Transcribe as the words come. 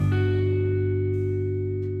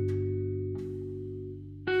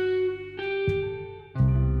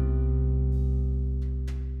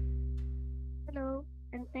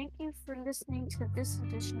listening to this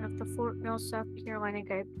edition of the Fort Mill, South Carolina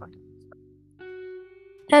Guide Podcast.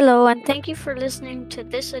 Hello, and thank you for listening to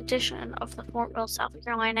this edition of the Fort Mill, South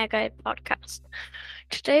Carolina Guide Podcast.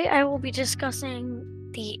 Today I will be discussing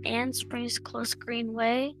the Ann Springs Close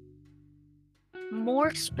Greenway,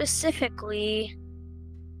 more specifically,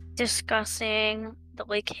 discussing the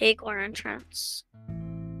Lake Haigler entrance.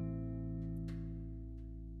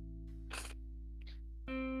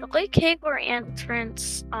 The Lake Haigler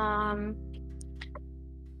entrance of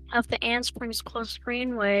the Ann Springs Close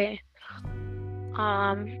Greenway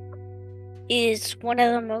is one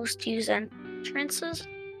of the most used entrances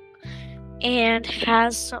and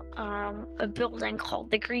has a building called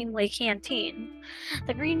the Greenway Canteen.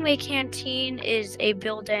 The Greenway Canteen is a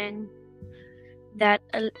building that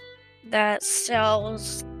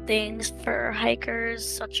sells things for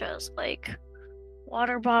hikers, such as like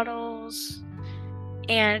water bottles,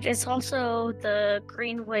 and it's also the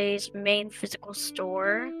Greenway's main physical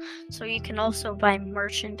store, so you can also buy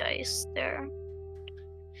merchandise there.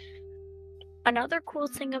 Another cool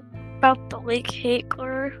thing about the Lake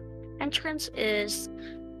Haigler entrance is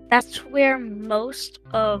that's where most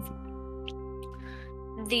of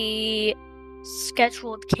the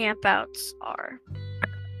scheduled campouts are.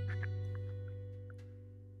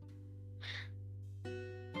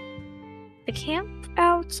 The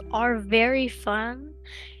campouts are very fun,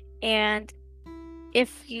 and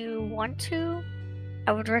if you want to,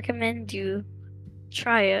 I would recommend you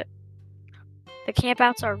try it. The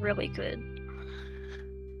campouts are really good.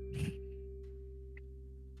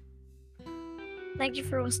 Thank you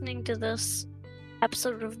for listening to this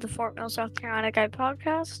episode of the Fort Mill, South Carolina Guide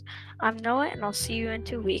Podcast. I'm Noah, and I'll see you in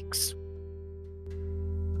 2 weeks.